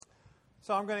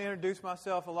So I'm going to introduce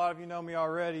myself. A lot of you know me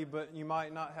already, but you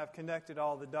might not have connected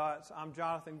all the dots. I'm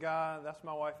Jonathan Guy. That's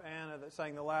my wife Anna that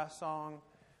sang the last song.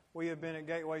 We have been at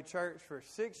Gateway Church for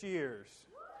 6 years.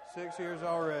 6 years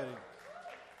already.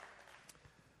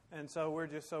 And so we're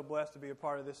just so blessed to be a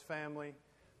part of this family.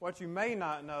 What you may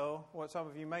not know, what some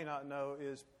of you may not know,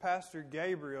 is Pastor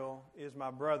Gabriel is my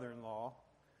brother-in-law,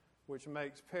 which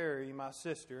makes Perry my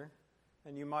sister.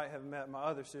 And you might have met my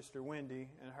other sister, Wendy,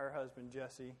 and her husband,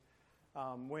 Jesse.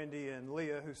 Wendy and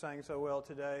Leah, who sang so well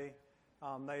today,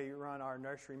 they run our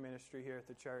nursery ministry here at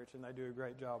the church, and they do a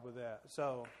great job with that.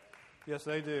 So, yes,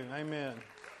 they do. Amen.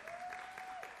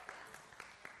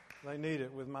 They need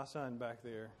it with my son back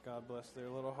there. God bless their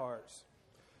little hearts.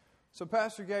 So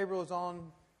Pastor Gabriel is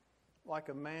on like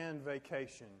a man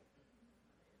vacation.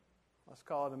 Let's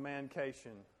call it a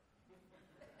mancation.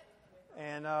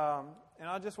 And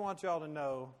I just want y'all to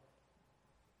know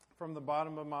from the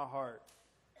bottom of my heart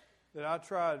that I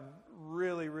tried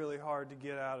really, really hard to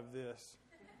get out of this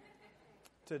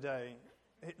today.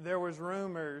 There was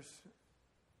rumors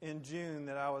in June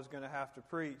that I was going to have to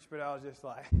preach, but I was just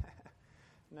like,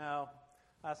 no,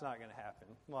 that's not going to happen.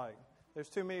 Like, there's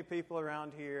too many people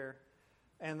around here,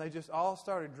 and they just all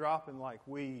started dropping like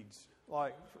weeds,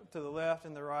 like to the left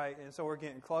and the right, and so we're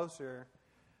getting closer.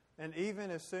 And even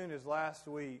as soon as last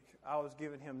week, I was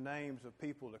giving him names of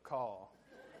people to call.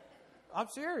 I'm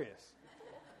serious.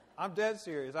 I'm dead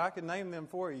serious. I could name them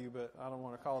for you, but I don't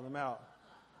want to call them out.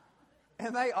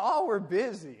 And they all were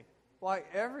busy. Like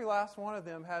every last one of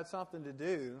them had something to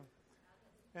do.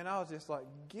 And I was just like,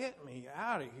 get me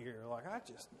out of here. Like I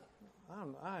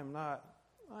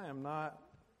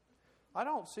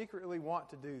don't secretly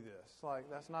want to do this. Like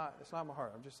it's not my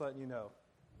heart. I'm just letting you know.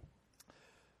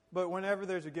 But whenever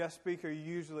there's a guest speaker, you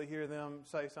usually hear them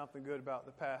say something good about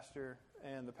the pastor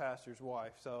and the pastor's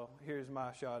wife. So here's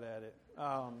my shot at it.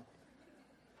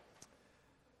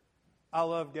 I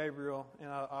love Gabriel, and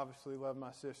I obviously love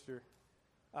my sister.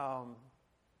 And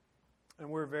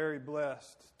we're very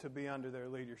blessed to be under their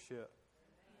leadership.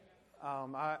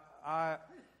 But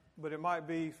it might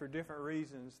be for different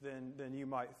reasons than you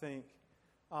might think.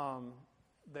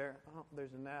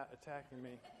 There's a gnat attacking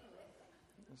me.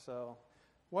 And so,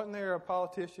 wasn't there a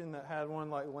politician that had one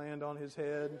like land on his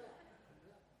head?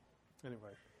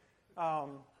 Anyway,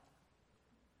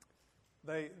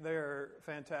 they're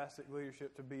fantastic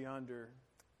leadership to be under,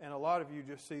 and a lot of you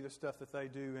just see the stuff that they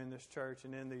do in this church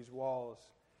and in these walls.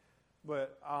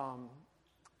 But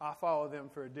I follow them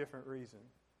for a different reason,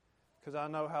 because I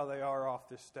know how they are off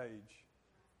this stage.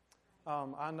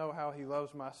 I know how he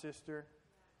loves my sister.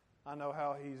 I know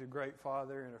how he's a great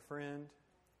father and a friend,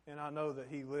 and I know that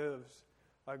he lives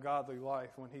a godly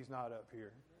life when he's not up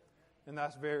here. And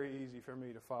that's very easy for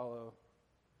me to follow.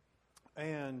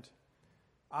 And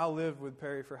I lived with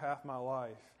Perry for half my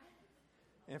life.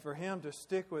 And for him to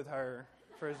stick with her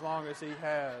for as long as he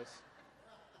has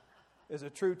is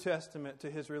a true testament to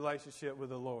his relationship with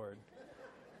the Lord.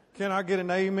 Can I get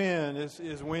an amen?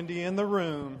 Is Wendy in the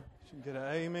room? She can get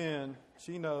an amen.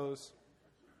 She knows.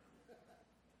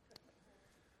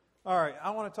 All right,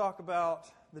 I want to talk about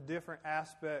the different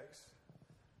aspects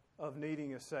of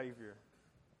needing a Savior.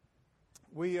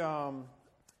 We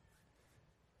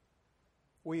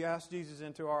ask Jesus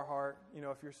into our heart. You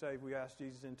know, if you're saved, we ask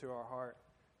Jesus into our heart.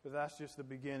 But that's just the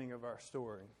beginning of our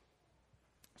story.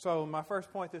 So my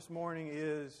first point this morning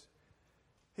is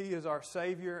He is our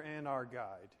Savior and our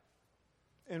guide.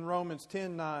 In Romans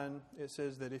 10:9, it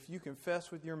says that if you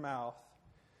confess with your mouth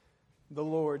the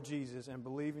Lord Jesus and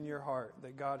believe in your heart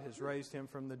that God has raised Him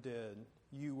from the dead,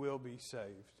 you will be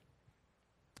saved.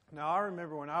 Now, I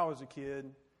remember when I was a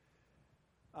kid,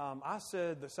 I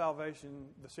said the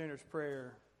sinner's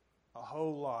prayer a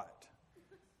whole lot.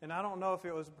 And I don't know if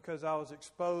it was because I was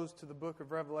exposed to the book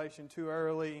of Revelation too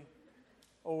early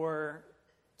or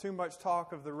too much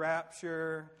talk of the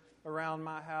rapture around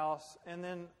my house. And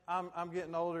then I'm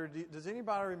getting older. Does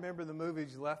anybody remember the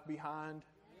movies Left Behind?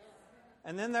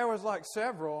 And then there was like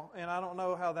several, and I don't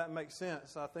know how that makes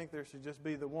sense. I think there should just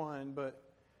be the one. But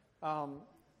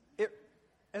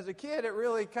as a kid, it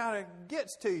really kind of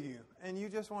gets to you, and you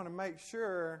just want to make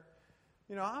sure,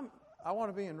 you know, I want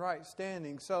to be in right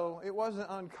standing. So it wasn't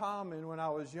uncommon when I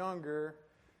was younger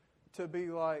to be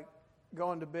like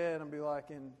going to bed and be like,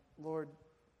 and Lord,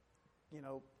 you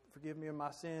know, forgive me of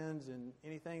my sins and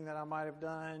anything that I might have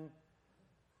done.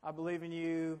 I believe in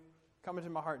you. Come into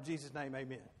my heart in Jesus' name,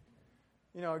 amen.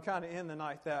 You know, it kind of end the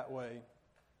night that way.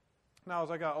 Now, as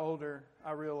I got older,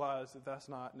 I realized that that's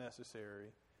not necessary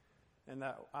and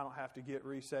that I don't have to get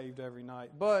resaved every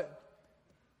night. But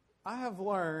I have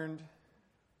learned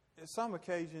at some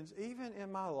occasions, even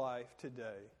in my life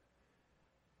today,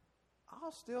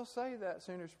 I'll still say that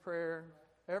sinner's prayer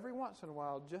every once in a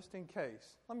while just in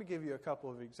case. Let me give you a couple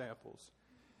of examples.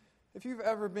 If you've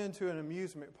ever been to an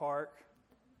amusement park,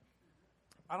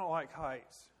 I don't like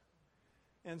heights.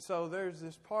 And so there's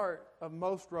this part of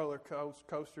most roller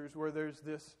coasters where there's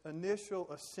this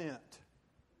initial ascent.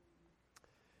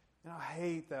 And I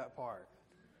hate that part.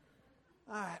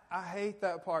 I hate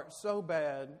that part so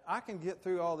bad. I can get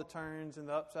through all the turns and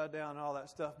the upside down and all that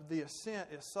stuff. But the ascent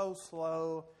is so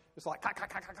slow. It's like,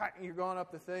 and you're going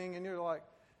up the thing and you're like,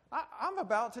 I'm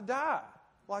about to die.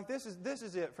 Like, this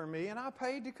is it for me, and I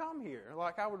paid to come here.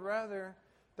 Like, I would rather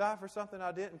die for something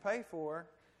I didn't pay for.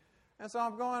 And so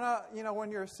I'm going up,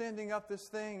 when you're ascending up this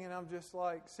thing, and I'm just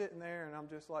like sitting there, and I'm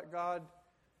just like, God,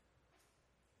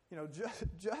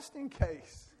 just in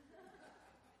case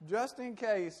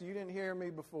you didn't hear me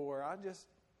before, I just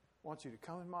want you to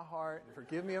come in my heart and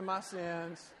forgive me of my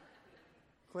sins,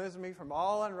 cleanse me from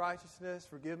all unrighteousness,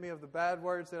 forgive me of the bad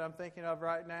words that I'm thinking of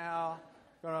right now,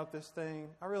 going up this thing.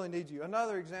 I really need you.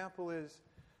 Another example is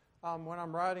when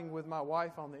I'm riding with my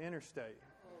wife on the interstate.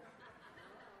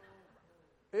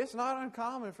 It's not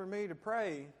uncommon for me to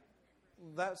pray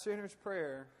that sinner's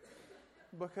prayer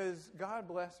because God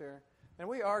bless her. And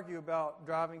we argue about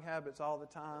driving habits all the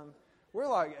time. We're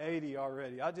like 80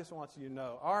 already. I just want you to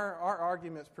know. Our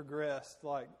arguments progressed,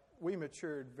 like we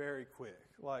matured very quick.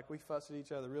 Like we fussed at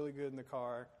each other really good in the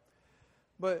car.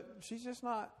 But she's just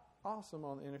not awesome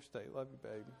on the interstate. Love you,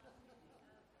 babe.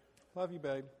 Love you,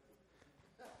 babe.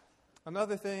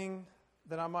 Another thing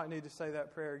that I might need to say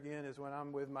that prayer again is when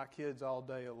I'm with my kids all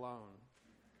day alone.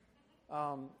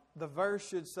 The verse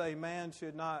should say, man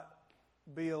should not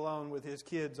be alone with his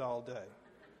kids all day.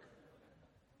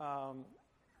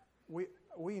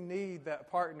 We need that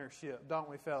partnership, don't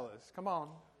we, fellas? Come on,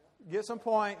 get some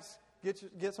points.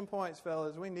 Get some points,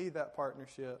 fellas. We need that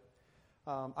partnership.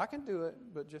 I can do it,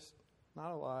 but just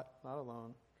not a lot, not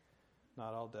alone,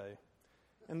 not all day.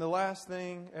 And the last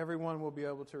thing, everyone will be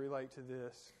able to relate to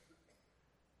this.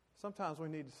 Sometimes we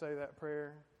need to say that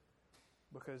prayer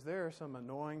because there are some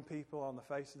annoying people on the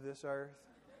face of this earth,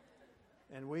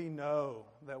 and we know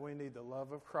that we need the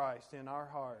love of Christ in our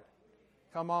heart.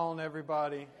 Come on,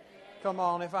 everybody. Come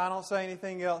on. If I don't say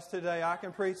anything else today, I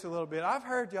can preach a little bit. I've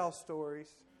heard y'all's stories.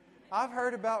 I've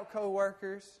heard about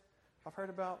coworkers. I've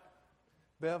heard about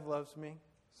Bev loves me,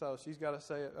 so she's got to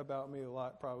say it about me a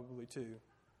lot probably too.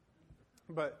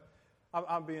 But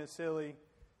I'm being silly.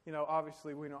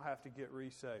 Obviously we don't have to get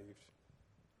resaved.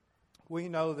 We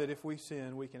know that if we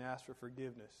sin, we can ask for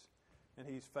forgiveness, and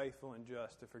He's faithful and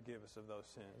just to forgive us of those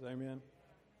sins. Amen?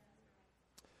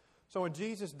 So when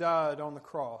Jesus died on the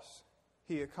cross,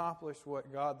 He accomplished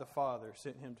what God the Father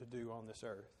sent Him to do on this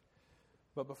earth.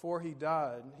 But before He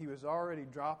died, He was already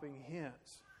dropping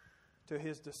hints to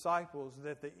His disciples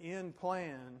that the end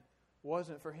plan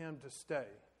wasn't for Him to stay.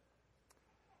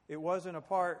 It wasn't a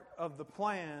part of the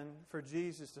plan for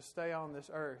Jesus to stay on this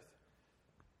earth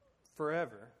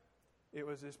forever. It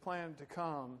was His plan to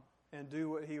come and do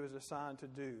what He was assigned to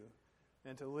do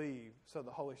and to leave so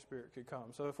the Holy Spirit could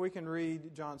come. So if we can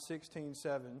read John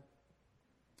 16:7,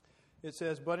 it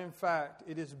says, "But in fact,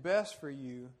 it is best for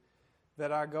you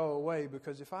that I go away,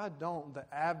 because if I don't,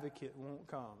 the advocate won't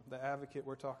come." The advocate,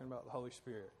 we're talking about the Holy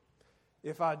Spirit.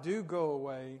 "If I do go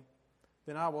away,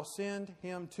 then I will send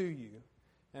Him to you.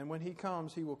 And when He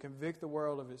comes, He will convict the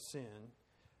world of its sin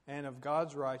and of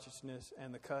God's righteousness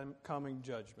and the coming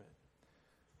judgment.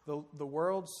 The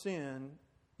world's sin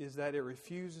is that it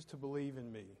refuses to believe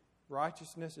in me.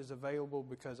 Righteousness is available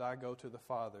because I go to the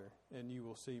Father, and you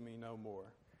will see me no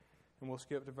more." And we'll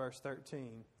skip to verse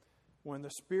 13. "When the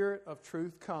Spirit of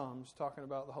truth comes," talking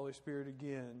about the Holy Spirit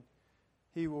again,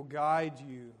 "He will guide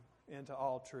you into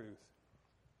all truth."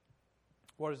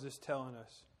 What is this telling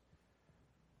us?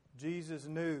 Jesus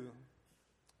knew,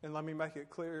 and let me make it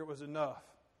clear, it was enough.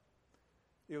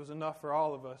 It was enough for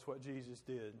all of us what Jesus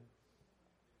did.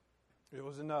 It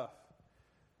was enough.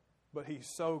 But He's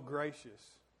so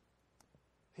gracious.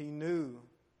 He knew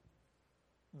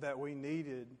that we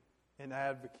needed an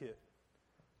advocate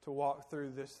to walk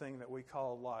through this thing that we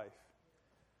call life.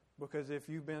 Because if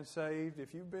you've been saved,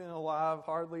 if you've been alive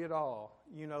hardly at all,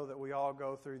 you know that we all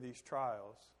go through these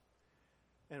trials.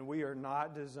 And we are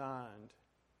not designed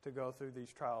to go through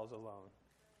these trials alone.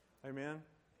 Amen?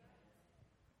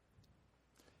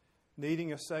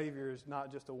 Needing a Savior is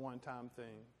not just a one-time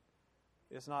thing.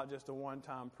 It's not just a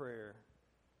one-time prayer.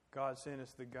 God sent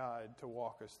us the guide to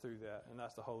walk us through that, and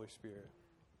that's the Holy Spirit.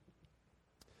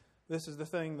 This is the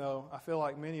thing, though. I feel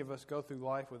like many of us go through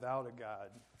life without a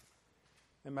guide.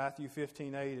 In Matthew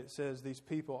 15:8, it says, "These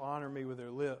people honor me with their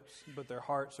lips, but their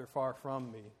hearts are far from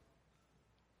me."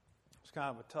 It's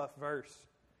kind of a tough verse.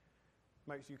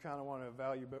 Makes you kind of want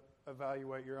to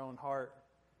evaluate your own heart.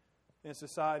 In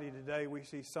society today, we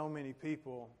see so many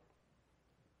people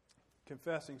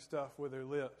confessing stuff with their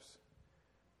lips,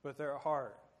 but their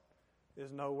heart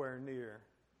is nowhere near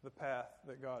the path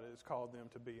that God has called them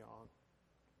to be on.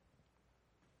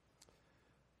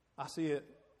 I see it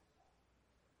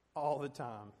all the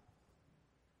time.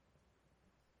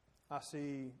 I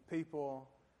see people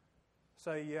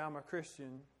say, yeah, I'm a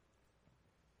Christian,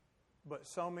 but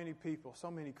so many people, so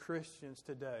many Christians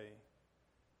today,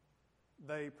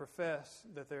 they profess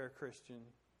that they're a Christian,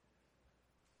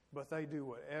 but they do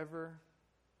whatever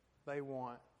they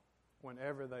want,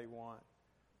 whenever they want,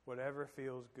 whatever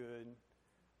feels good,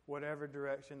 whatever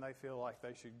direction they feel like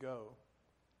they should go.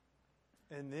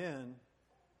 And then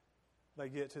they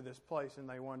get to this place and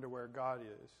they wonder where God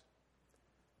is.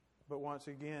 But once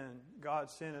again, God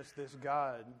sent us this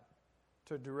guide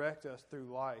to direct us through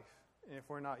life. And if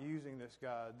we're not using this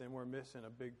guide, then we're missing a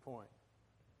big point.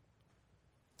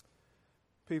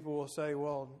 People will say,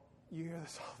 well, you hear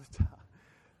this all the time.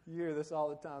 You hear this all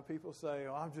the time. People say,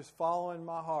 oh, I'm just following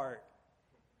my heart.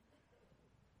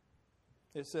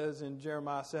 It says in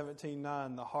Jeremiah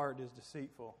 17:9, the heart is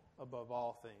deceitful above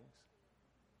all things.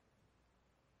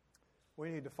 We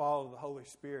need to follow the Holy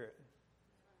Spirit,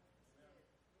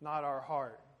 not our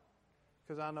heart.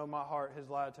 Because I know my heart has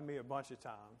lied to me a bunch of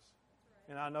times.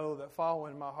 And I know that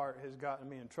following my heart has gotten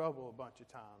me in trouble a bunch of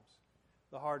times.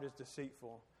 The heart is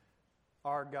deceitful.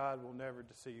 Our God will never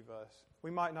deceive us.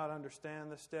 We might not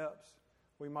understand the steps.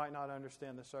 We might not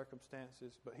understand the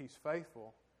circumstances. But He's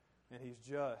faithful and He's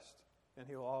just. And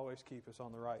He'll always keep us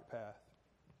on the right path.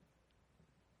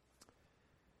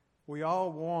 We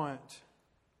all want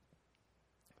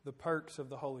the perks of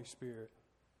the Holy Spirit.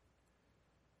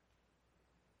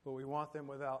 But we want them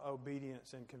without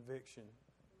obedience and conviction.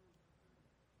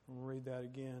 I'll read that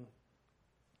again.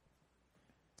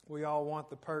 We all want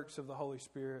the perks of the Holy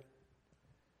Spirit,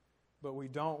 but we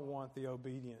don't want the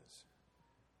obedience.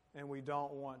 And we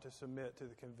don't want to submit to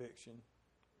the conviction.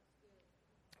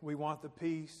 We want the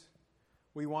peace.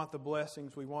 We want the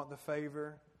blessings. We want the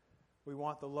favor. We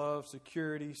want the love,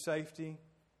 security, safety.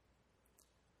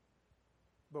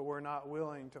 But we're not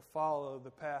willing to follow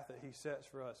the path that He sets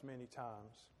for us many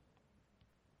times.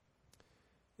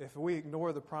 If we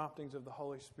ignore the promptings of the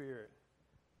Holy Spirit,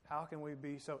 how can we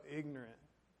be so ignorant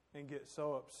and get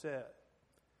so upset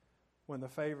when the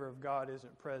favor of God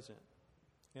isn't present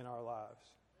in our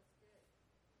lives?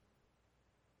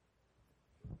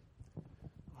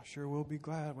 I sure will be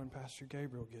glad when Pastor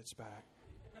Gabriel gets back.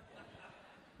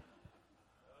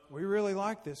 We really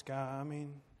like this guy. I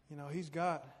mean, you know, he's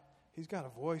got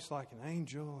a voice like an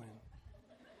angel, and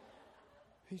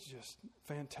he's just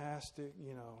fantastic,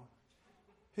 you know.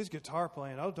 His guitar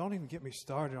playing, oh, don't even get me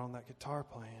started on that guitar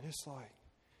playing. It's like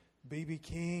B.B.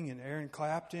 King and Aaron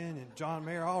Clapton and John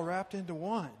Mayer all wrapped into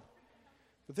one.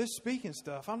 But this speaking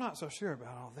stuff, I'm not so sure about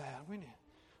all that.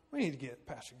 We need to get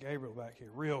Pastor Gabriel back here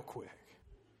real quick.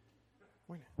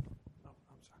 I'm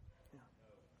sorry. Yeah.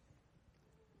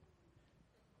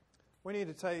 We need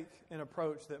to take an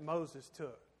approach that Moses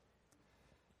took.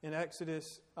 In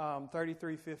Exodus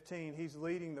 33:15, he's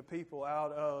leading the people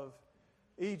out of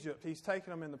Egypt. He's taking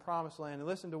them in the promised land. And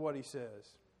listen to what he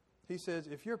says. He says,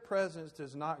 if your presence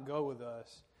does not go with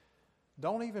us,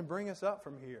 don't even bring us up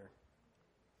from here.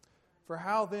 For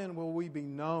how then will we be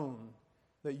known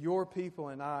that your people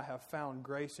and I have found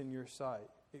grace in your sight,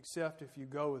 except if you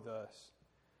go with us?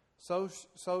 So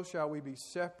shall we be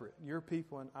separate, your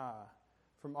people and I,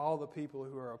 from all the people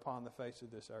who are upon the face of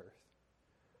this earth.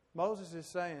 Moses is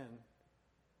saying,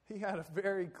 he had a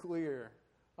very clear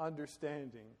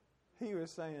understanding. He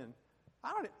was saying,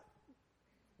 I'm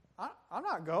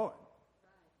not going.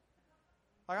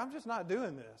 Like, I'm just not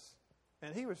doing this.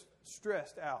 And he was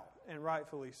stressed out, and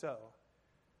rightfully so.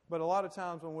 But a lot of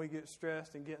times when we get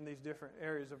stressed and get in these different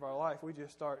areas of our life, we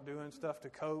just start doing stuff to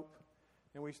cope,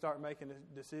 and we start making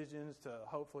decisions to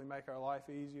hopefully make our life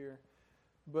easier.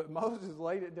 But Moses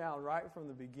laid it down right from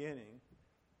the beginning.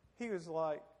 He was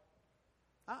like,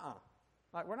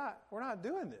 like we're not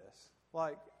doing this.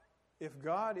 Like, if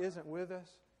God isn't with us,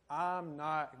 I'm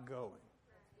not going.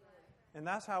 And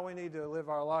that's how we need to live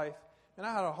our life. And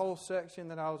I had a whole section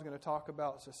that I was going to talk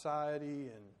about society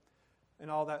and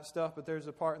all that stuff, but there's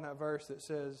a part in that verse that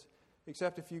says,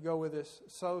 except if you go with us,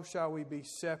 so shall we be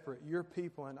separate, your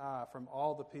people and I, from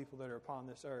all the people that are upon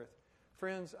this earth.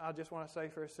 Friends, I just want to say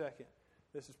for a second,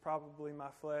 this is probably my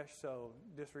flesh, so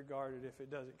disregard it if it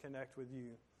doesn't connect with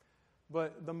you.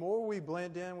 But the more we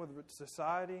blend in with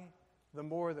society, the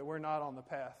more that we're not on the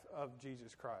path of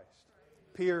Jesus Christ.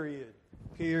 Period.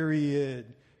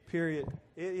 Period.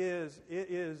 It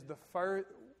is the first.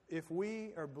 If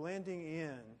we are blending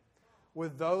in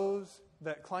with those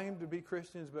that claim to be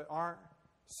Christians but aren't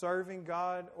serving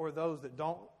God, or those that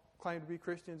don't claim to be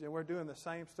Christians, and we're doing the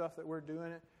same stuff that we're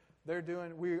doing it,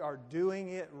 we are doing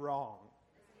it wrong.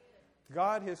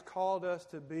 God has called us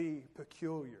to be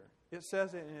peculiar. It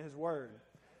says it in His Word.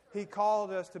 He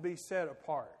called us to be set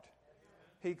apart.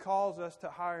 He calls us to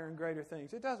higher and greater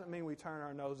things. It doesn't mean we turn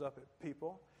our nose up at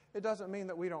people. It doesn't mean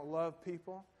that we don't love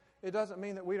people. It doesn't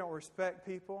mean that we don't respect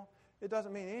people. It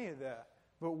doesn't mean any of that.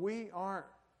 But we aren't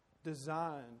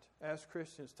designed as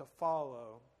Christians to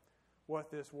follow what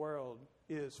this world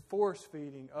is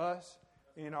force-feeding us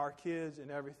and our kids and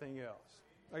everything else.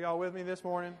 Are y'all with me this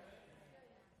morning?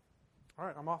 All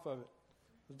right, I'm off of it.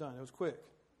 It was done. It was quick.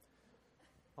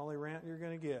 Only rant you're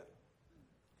going to get.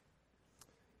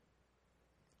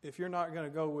 If you're not going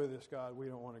to go with us, God, we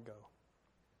don't want to go.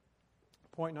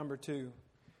 Point number 2.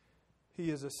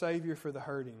 He is a Savior for the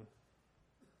hurting.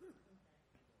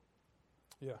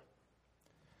 Yeah.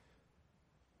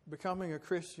 Becoming a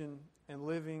Christian and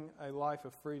living a life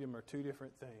of freedom are two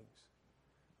different things.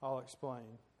 I'll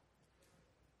explain.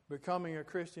 Becoming a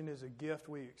Christian is a gift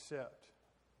we accept.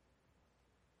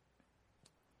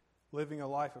 Living a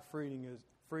life of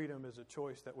freedom is a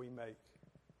choice that we make.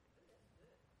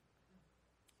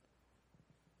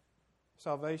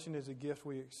 Salvation is a gift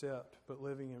we accept, but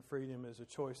living in freedom is a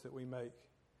choice that we make.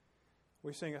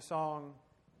 We sing a song,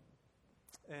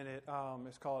 and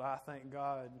it's called "I Thank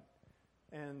God,"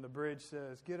 and the bridge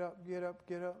says, "Get up, get up,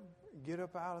 get up, get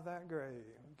up out of that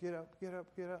grave. Get up, get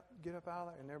up, get up, get up out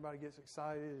of that." And everybody gets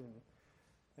excited,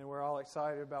 and we're all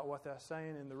excited about what that's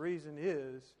saying. And the reason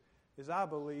is I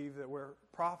believe that we're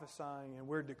prophesying and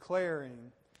we're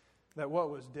declaring that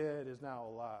what was dead is now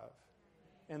alive.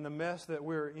 And the mess that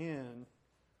we're in,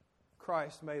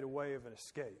 Christ made a way of an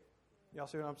escape. Y'all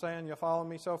see what I'm saying? Y'all follow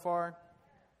me so far?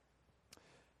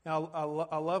 Now,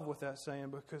 I love what that's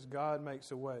saying, because God makes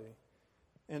a way.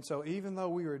 And so even though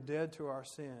we were dead to our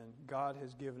sin, God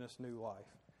has given us new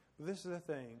life. But this is the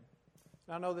thing.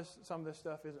 I know some of this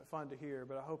stuff isn't fun to hear,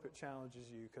 but I hope it challenges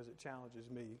you, because it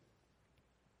challenges me.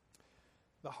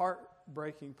 The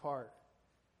heartbreaking part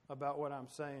about what I'm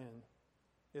saying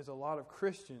is a lot of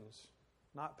Christians,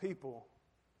 not people,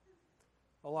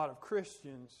 a lot of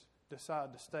Christians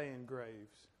decide to stay in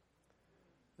graves,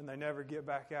 and they never get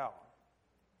back out.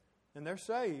 And they're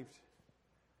saved,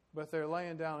 but they're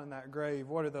laying down in that grave.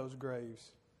 What are those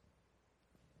graves?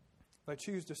 They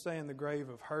choose to stay in the grave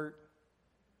of hurt,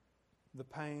 the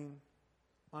pain,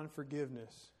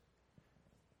 unforgiveness,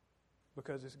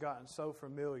 because it's gotten so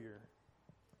familiar.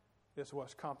 It's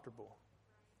what's comfortable.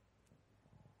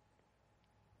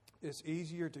 It's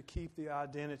easier to keep the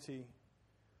identity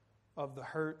of the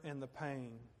hurt and the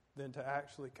pain than to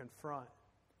actually confront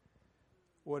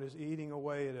what is eating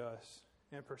away at us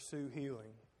and pursue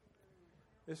healing.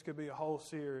 This could be a whole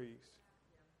series.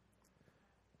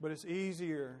 But it's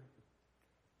easier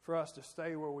for us to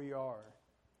stay where we are,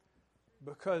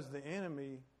 because the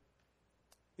enemy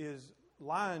is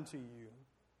lying to you,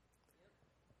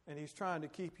 and he's trying to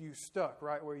keep you stuck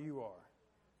right where you are.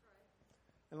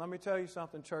 And let me tell you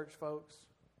something, church folks.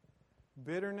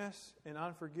 Bitterness and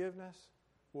unforgiveness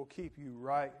will keep you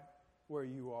right where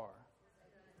you are.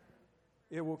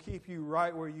 It will keep you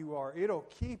right where you are. It'll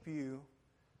keep you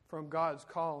from God's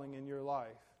calling in your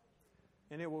life.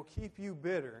 And it will keep you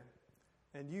bitter.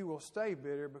 And you will stay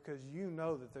bitter because you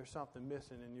know that there's something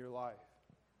missing in your life.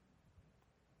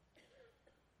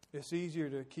 It's easier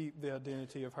to keep the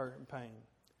identity of hurt and pain.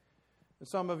 And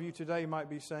some of you today might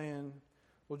be saying,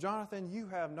 "Well, Jonathan, you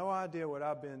have no idea what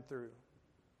I've been through."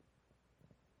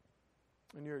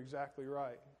 And you're exactly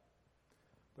right.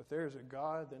 But there's a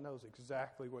God that knows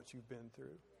exactly what you've been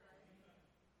through.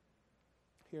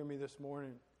 Hear me this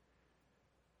morning.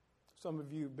 Some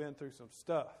of you have been through some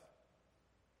stuff.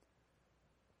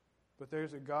 But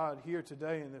there's a God here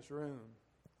today in this room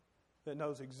that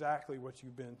knows exactly what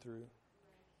you've been through.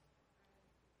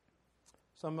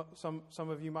 Some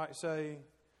of you might say,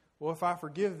 "Well, if I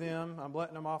forgive them, I'm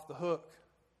letting them off the hook."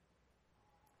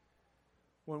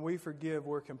 When we forgive,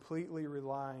 we're completely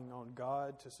relying on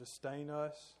God to sustain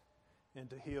us and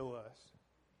to heal us.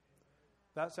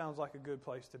 That sounds like a good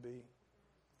place to be.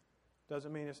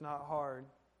 Doesn't mean it's not hard,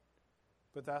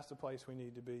 but that's the place we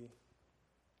need to be.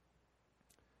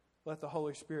 Let the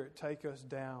Holy Spirit take us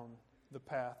down the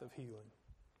path of healing.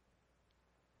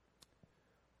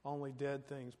 Only dead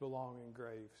things belong in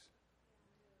graves.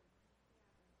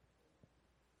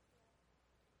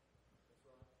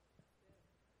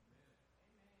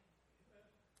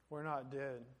 We're not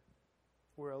dead.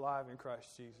 We're alive in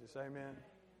Christ Jesus. Amen.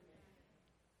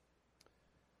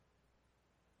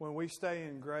 when we stay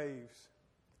in graves,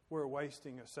 we're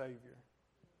wasting a Savior.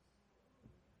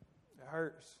 It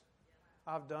hurts.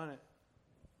 I've done it.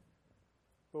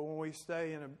 But when we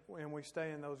stay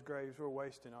in those graves, we're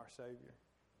wasting our Savior.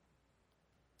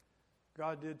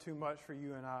 God did too much for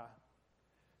you and I.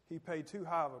 He paid too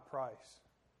high of a price.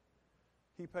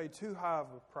 He paid too high of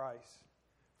a price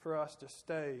for us to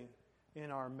stay in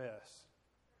our mess.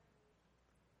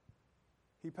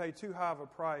 He paid too high of a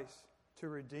price to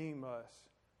redeem us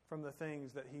from the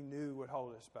things that He knew would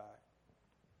hold us back.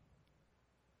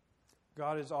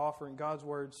 God's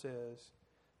Word says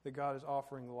that God is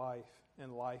offering life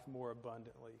and life more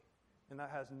abundantly. And that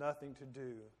has nothing to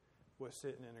do with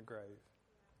sitting in a grave.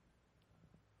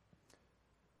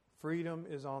 Freedom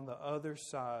is on the other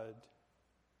side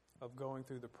of going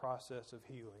through the process of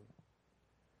healing.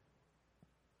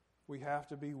 We have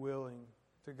to be willing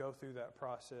to go through that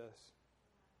process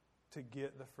to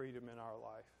get the freedom in our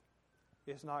life.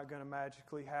 It's not going to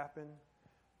magically happen.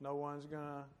 No one's going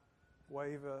to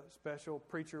wave a special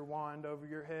preacher wand over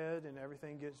your head and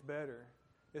everything gets better.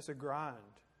 It's a grind,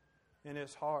 and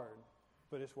it's hard,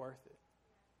 but it's worth it.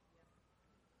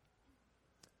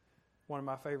 One of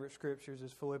my favorite scriptures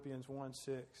is Philippians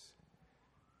 1:6.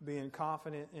 Being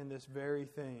confident in this very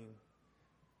thing,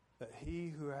 that He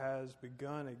who has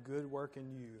begun a good work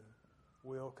in you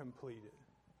will complete it.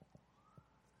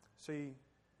 See,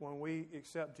 when we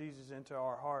accept Jesus into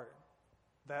our heart,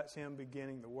 that's Him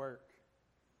beginning the work.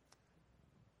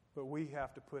 But we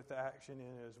have to put the action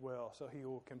in as well, so He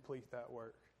will complete that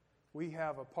work. We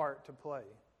have a part to play.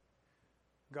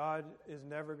 God is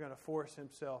never going to force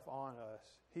Himself on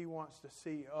us. He wants to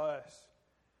see us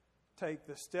take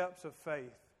the steps of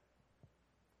faith.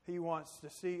 He wants to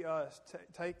see us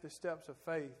take the steps of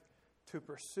faith to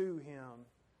pursue Him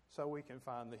so we can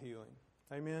find the healing.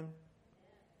 Amen?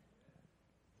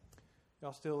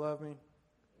 Y'all still love me?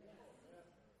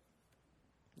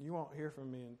 You won't hear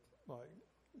from me in a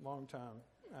long time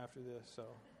after this, so.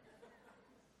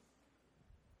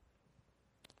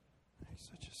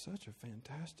 He's such a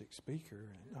fantastic speaker.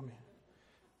 And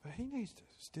but he needs to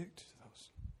stick to those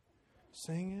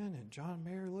singing and John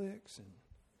Mayer licks and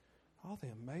all the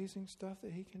amazing stuff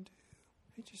that he can do.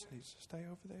 He just needs to stay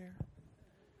over there.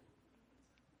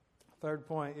 Third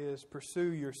point is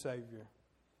pursue your Savior.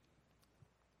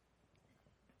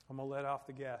 I'm going to let off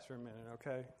the gas for a minute,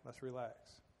 okay? Let's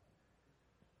relax.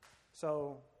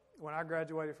 So, when I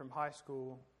graduated from high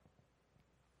school,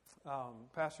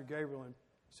 Pastor Gabriel and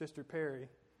Sister Perry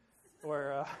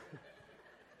were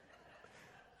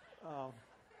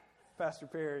Pastor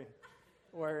Perry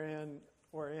were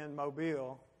in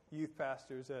Mobile, youth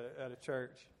pastors at a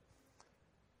church,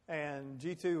 and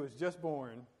G2 was just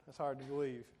born. That's hard to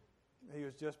believe. He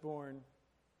was just born,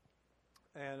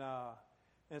 and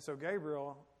so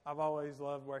Gabriel, I've always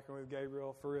loved working with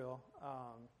Gabriel for real.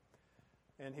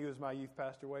 And he was my youth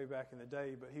pastor way back in the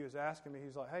day, but he was asking me,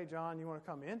 he's like, "Hey, John, you want to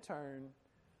come intern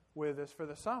with us for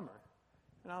the summer?"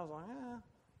 And I was like,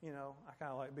 I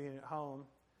kind of like being at home.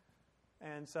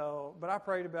 And so, but I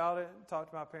prayed about it, talked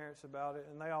to my parents about it,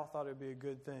 and they all thought it would be a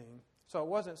good thing. So it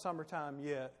wasn't summertime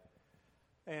yet.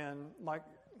 And like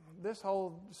this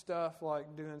whole stuff,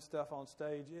 like doing stuff on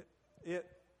stage,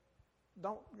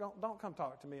 don't come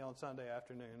talk to me on Sunday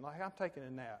afternoon. Like I'm taking a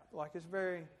nap. Like it's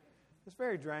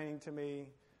very draining to me.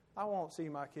 I won't see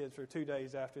my kids for 2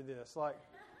 days after this.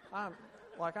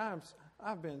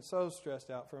 I've been so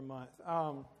stressed out for a month.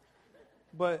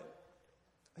 But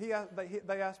they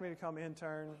asked me to come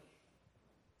intern,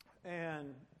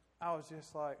 and I was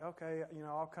just like, okay,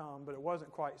 I'll come. But it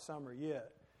wasn't quite summer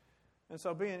yet, and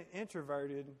so being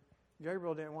introverted,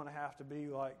 Gabriel didn't want to have to be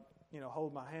like,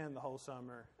 hold my hand the whole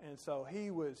summer, and so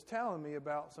he was telling me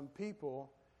about some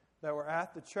people that were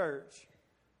at the church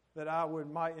that I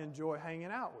might enjoy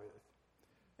hanging out with.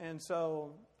 And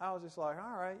so I was just like,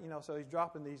 all right, so he's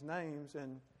dropping these names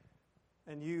and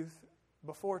youth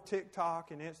before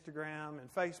TikTok and Instagram and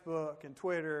Facebook and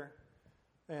Twitter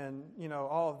and,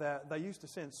 all of that. They used to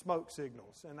send smoke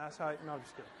signals, and that's how, no, I'm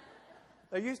just kidding.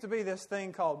 There used to be this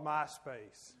thing called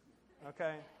MySpace,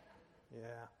 okay?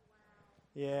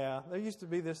 Yeah, there used to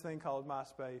be this thing called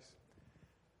MySpace.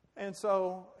 And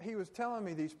so he was telling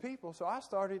me these people, so I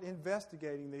started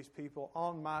investigating these people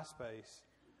on MySpace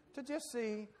to just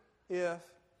see if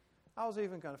I was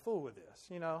even going to fool with this,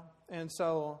 And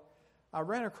so I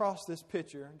ran across this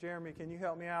picture. Jeremy, can you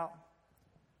help me out?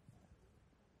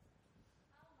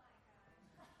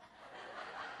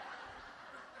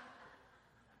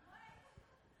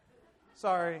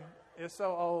 Sorry, it's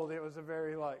so old. It was a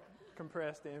very,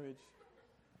 compressed image.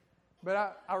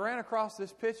 But I ran across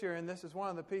this picture, and this is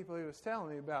one of the people he was telling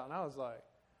me about. And I was like,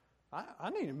 I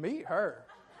need to meet her.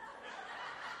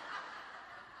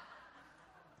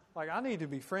 Like, I need to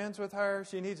be friends with her.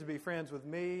 She needs to be friends with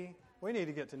me. We need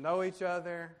to get to know each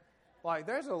other. Like,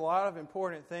 there's a lot of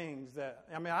important things that,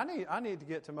 I need to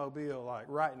get to Mobile, like,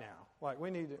 right now. Like, we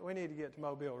need to get to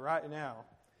Mobile right now.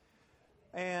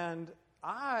 And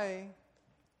I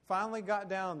finally got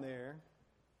down there,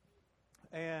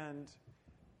 and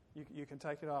you can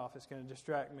take it off. It's going to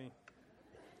distract me.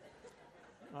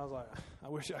 I was like, I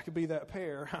wish I could be that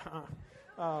pair.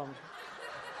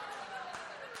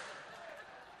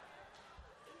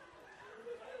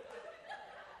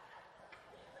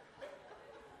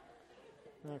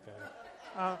 Okay.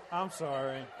 I'm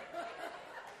sorry.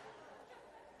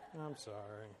 I'm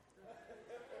sorry.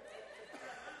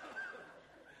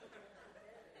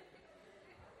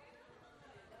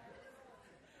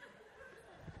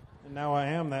 And now I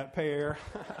am that pair.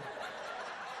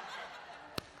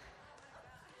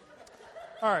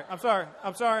 All right, I'm sorry,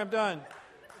 I'm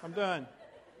done.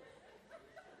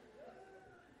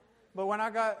 But when I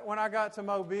got to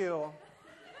Mobile,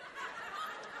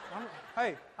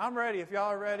 I'm ready. If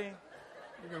y'all are ready,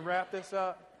 you can wrap this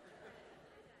up.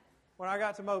 When I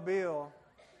got to Mobile,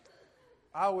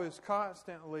 I was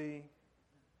constantly,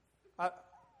 I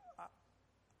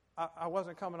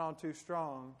wasn't coming on too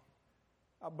strong,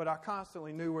 but I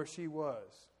constantly knew where she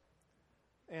was.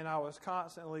 And I was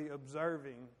constantly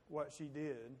observing what she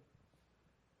did.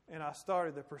 And I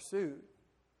started the pursuit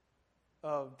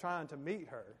of trying to meet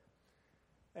her.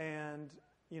 And,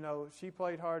 she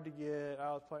played hard to get,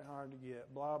 I was playing hard to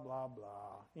get, blah, blah,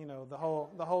 blah. The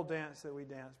whole dance that we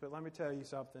danced. But let me tell you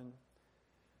something.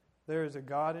 There is a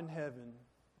God in heaven,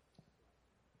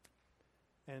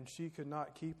 and she could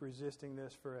not keep resisting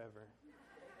this forever.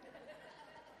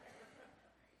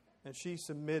 And she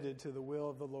submitted to the will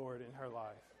of the Lord in her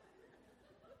life.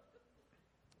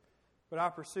 But I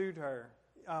pursued her.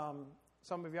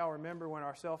 Some of y'all remember when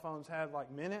our cell phones had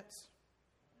like minutes?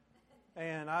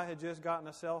 And I had just gotten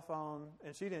a cell phone,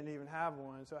 and she didn't even have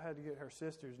one, so I had to get her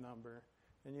sister's number.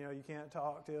 And, you can't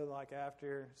talk till like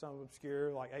after some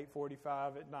obscure, like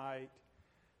 8:45 at night,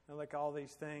 and like all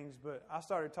these things. But I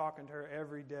started talking to her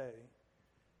every day,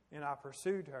 and I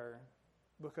pursued her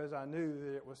because I knew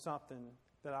that it was something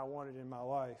that I wanted in my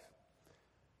life.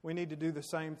 We need to do the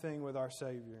same thing with our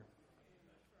Savior.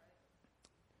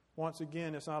 Once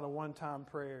again, it's not a one-time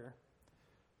prayer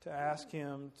to ask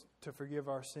Him to forgive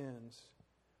our sins.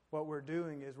 What we're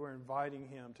doing is we're inviting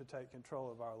Him to take control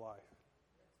of our life.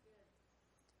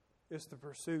 It's the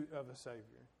pursuit of a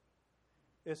Savior.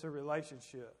 It's a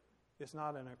relationship. It's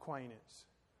not an acquaintance.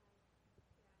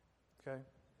 Okay?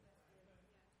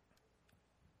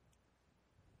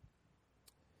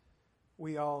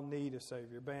 We all need a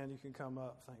Savior. Band, you can come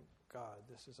up. Thank God,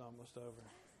 this is almost over.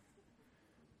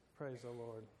 Praise the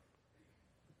Lord.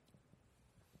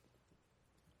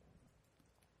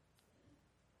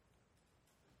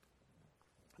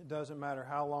 It doesn't matter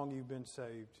how long you've been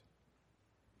saved.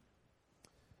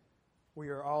 We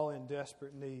are all in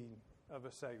desperate need of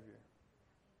a Savior.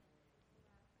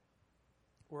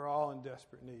 We're all in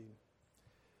desperate need.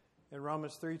 In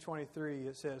Romans 3:23,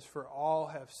 it says, "For all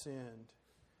have sinned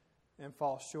and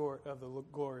fall short of the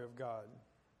glory of God."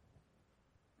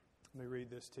 Let me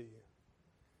read this to you.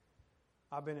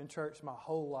 I've been in church my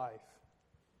whole life.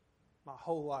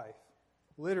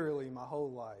 Literally my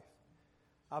whole life.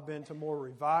 I've been to more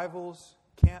revivals,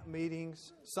 camp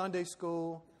meetings, Sunday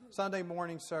school, Sunday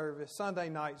morning service, Sunday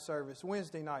night service,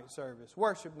 Wednesday night service,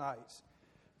 worship nights,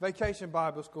 vacation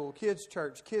Bible school, kids'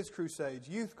 church, kids' crusades,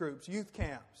 youth groups, youth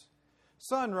camps,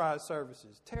 sunrise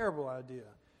services, terrible idea,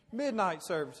 midnight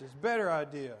services, better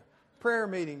idea, prayer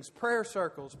meetings, prayer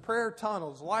circles, prayer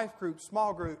tunnels, life groups,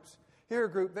 small groups, here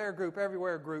a group, there a group,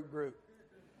 everywhere a group.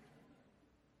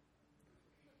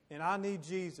 And I need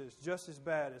Jesus just as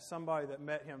bad as somebody that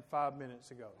met Him 5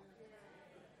 minutes ago.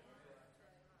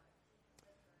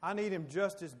 I need Him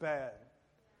just as bad.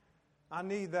 I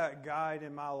need that guide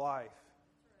in my life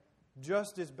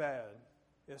just as bad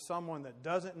as someone that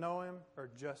doesn't know Him or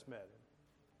just met Him.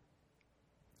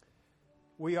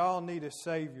 We all need a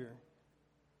Savior,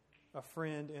 a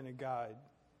friend, and a guide.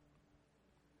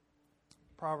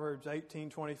 Proverbs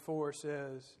 18:24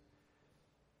 says,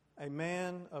 "A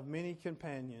man of many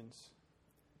companions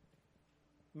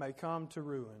may come to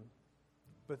ruin,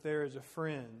 but there is a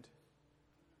friend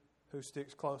who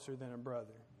sticks closer than a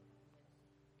brother."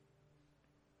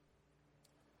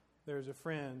 There's a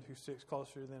friend who sticks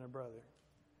closer than a brother.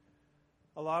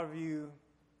 A lot of you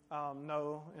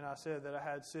know, and I said that I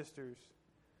had sisters,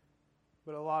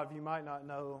 but a lot of you might not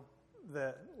know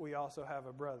that we also have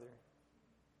a brother.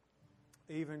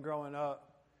 Even growing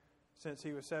up, since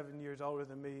he was 7 years older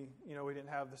than me, we didn't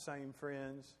have the same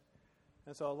friends.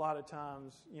 And so a lot of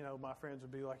times, my friends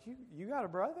would be like, you got a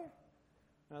brother?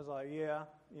 And I was like, yeah,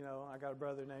 I got a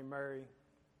brother named Murray.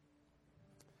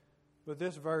 But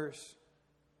this verse,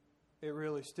 it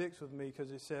really sticks with me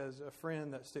because it says a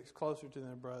friend that sticks closer to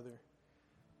than a brother.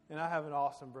 And I have an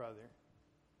awesome brother.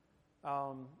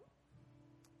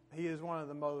 He is one of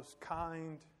the most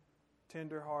kind,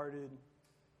 tender-hearted,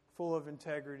 full of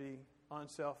integrity,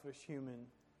 unselfish human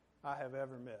I have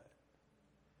ever met.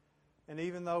 And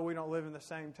even though we don't live in the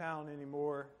same town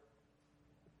anymore,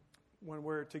 when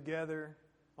we're together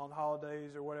on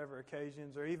holidays or whatever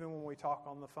occasions, or even when we talk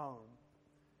on the phone,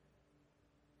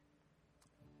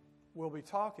 we'll be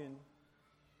talking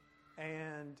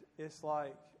and it's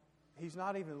like he's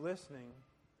not even listening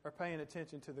or paying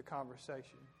attention to the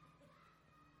conversation.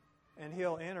 And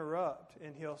he'll interrupt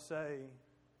and he'll say,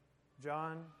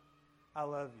 John, I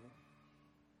love you.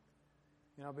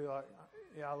 And I'll be like,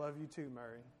 yeah, I love you too,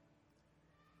 Murray.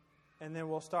 And then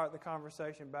we'll start the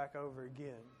conversation back over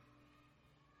again.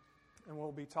 And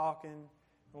we'll be talking,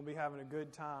 we'll be having a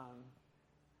good time.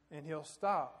 And he'll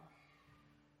stop.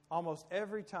 Almost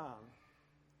every time,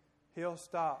 he'll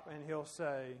stop and he'll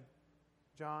say,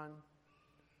 John,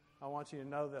 I want you to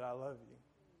know that I love you.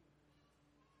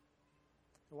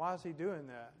 Why is he doing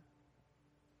that?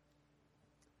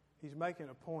 He's making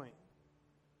a point.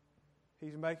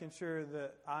 He's making sure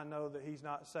that I know that he's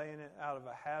not saying it out of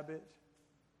a habit,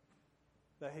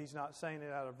 that he's not saying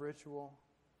it out of ritual.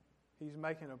 He's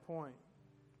making a point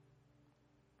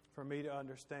for me to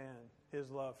understand his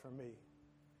love for me.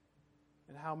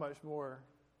 And how much more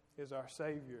is our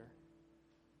Savior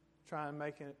trying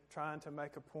to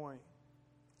make a point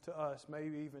to us,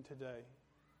 maybe even today,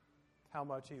 how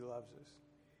much he loves us.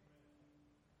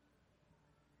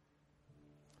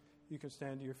 You can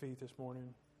stand to your feet this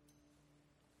morning.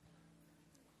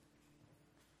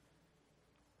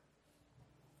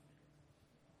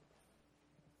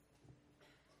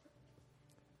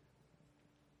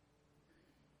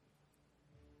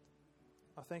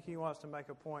 I think he wants to make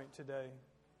a point today.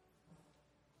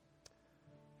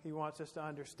 He wants us to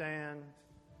understand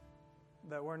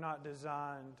that we're not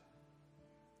designed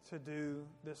to do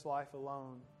this life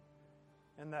alone,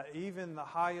 and that even the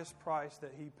highest price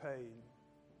that he paid,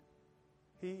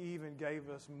 he even gave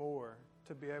us more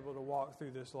to be able to walk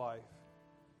through this life.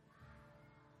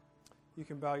 You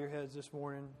can bow your heads this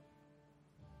morning.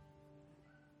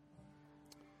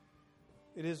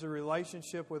 It is a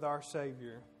relationship with our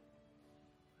Savior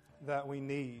that we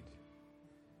need.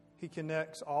 He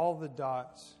connects all the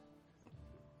dots.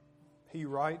 He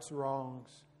rights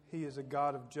wrongs. He is a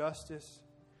God of justice,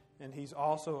 and he's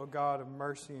also a God of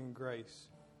mercy and grace.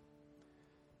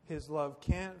 His love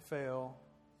can't fail.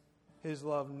 His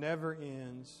love never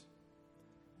ends.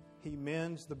 He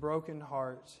mends the broken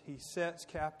hearts. He sets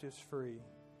captives free.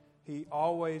 He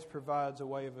always provides a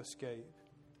way of escape.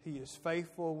 He is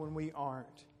faithful when we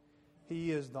aren't.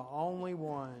 He is the only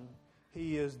one.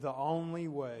 He is the only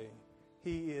way.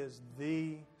 He is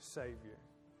the Savior.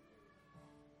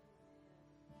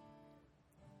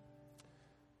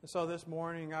 And so this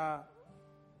morning, as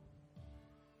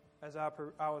I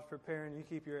was preparing, you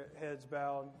keep your heads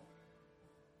bowed.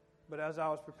 But as I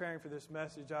was preparing for this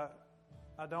message, I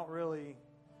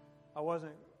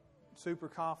wasn't super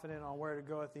confident on where to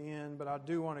go at the end, but I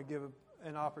do want to give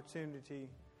an opportunity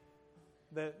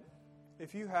that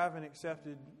if you haven't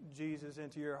accepted Jesus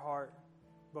into your heart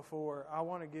before, I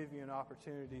want to give you an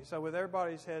opportunity. So with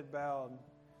everybody's head bowed,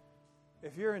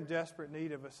 if you're in desperate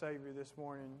need of a Savior this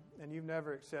morning and you've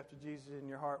never accepted Jesus in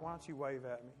your heart, why don't you wave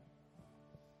at me?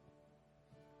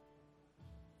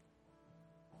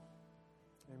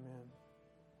 Amen.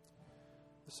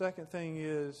 The second thing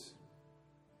is,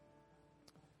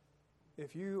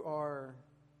 if you are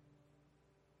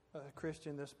a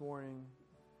Christian this morning,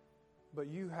 but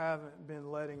you haven't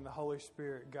been letting the Holy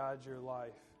Spirit guide your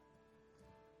life,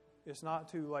 it's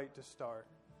not too late to start.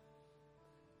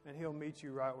 And He'll meet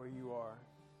you right where you are.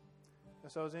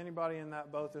 And so is anybody in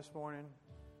that boat this morning?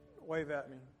 Wave at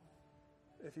me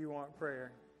if you want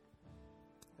prayer.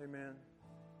 Amen.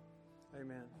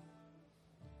 Amen.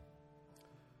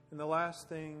 And the last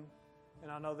thing,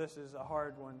 and I know this is a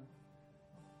hard one,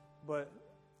 but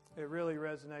it really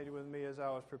resonated with me as I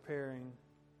was preparing.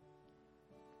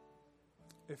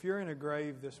 If you're in a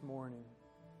grave this morning,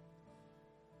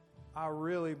 I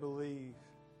really believe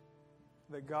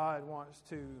that God wants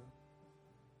to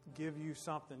give you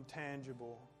something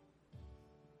tangible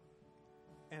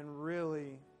and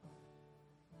really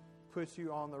put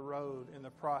you on the road in the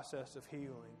process of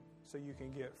healing so you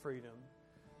can get freedom.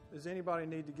 Does anybody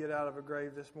need to get out of a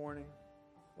grave this morning?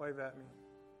 Wave at me.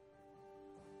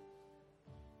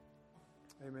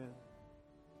 Amen.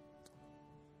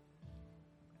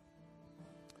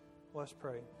 Let's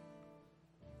pray.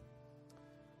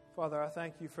 Father, I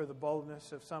thank you for the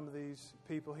boldness of some of these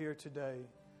people here today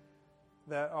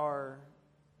that are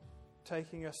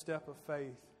taking a step of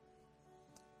faith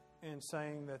and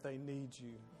saying that they need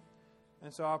you.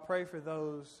 And so I pray for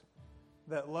those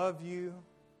that love you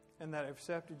and that have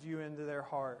accepted you into their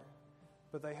heart,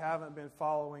 but they haven't been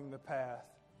following the path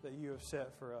that you have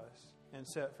set for us and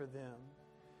set for them.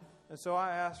 And so I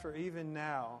ask for even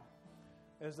now,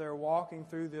 as they're walking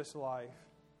through this life,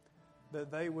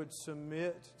 that they would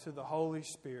submit to the Holy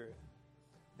Spirit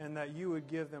and that you would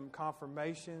give them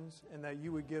confirmations and that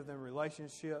you would give them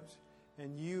relationships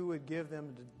and you would give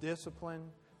them the discipline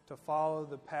to follow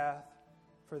the path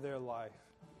for their life.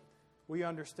 We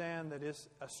understand that it's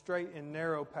a straight and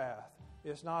narrow path.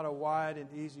 It's not a wide and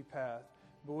easy path.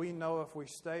 But we know if we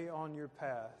stay on your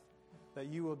path, that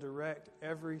you will direct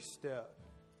every step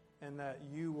and that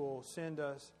you will send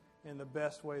us in the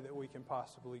best way that we can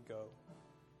possibly go.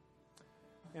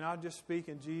 And I'll just speak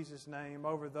in Jesus' name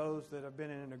over those that have been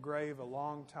in a grave a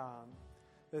long time,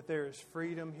 that there is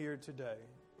freedom here today,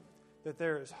 that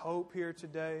there is hope here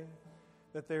today,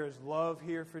 that there is love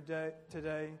here for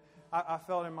today. I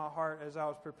felt in my heart as I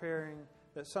was preparing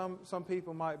that some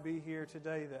people might be here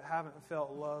today that haven't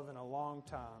felt love in a long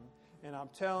time. And I'm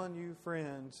telling you,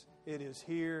 friends, it is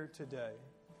here today.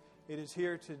 It is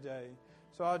here today.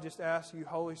 So I'll just ask you,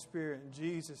 Holy Spirit, in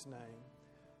Jesus'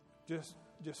 name,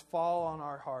 just fall on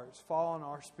our hearts, fall on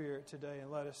our spirit today, and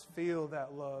let us feel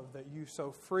that love that you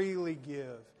so freely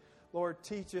give. Lord,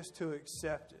 teach us to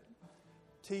accept it.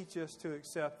 Teach us to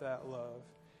accept that love.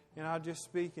 And I just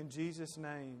speak in Jesus'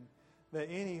 name that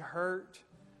any hurt,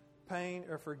 pain,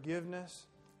 or forgiveness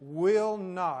will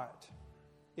not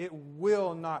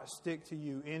stick to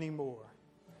you anymore.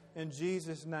 In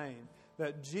Jesus' name,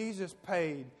 that Jesus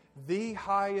paid the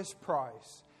highest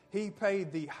price. He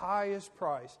paid the highest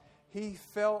price. He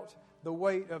felt the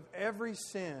weight of every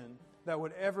sin that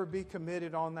would ever be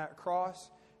committed on that cross,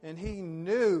 and He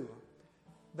knew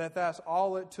that that's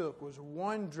all it took was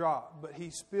one drop, but He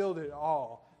spilled it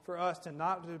all for us to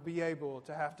not to be able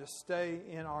to have to stay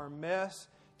in our mess,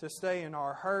 to stay in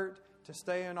our hurt, to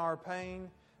stay in our pain,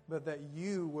 but that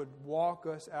you would walk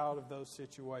us out of those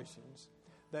situations,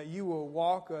 that you will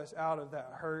walk us out of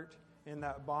that hurt and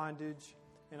that bondage.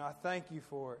 And I thank you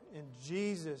for it in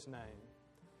Jesus' name.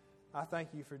 I thank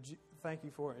you for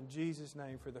it in Jesus'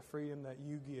 name for the freedom that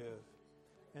you give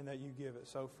and that you give it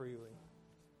so freely.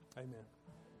 Amen.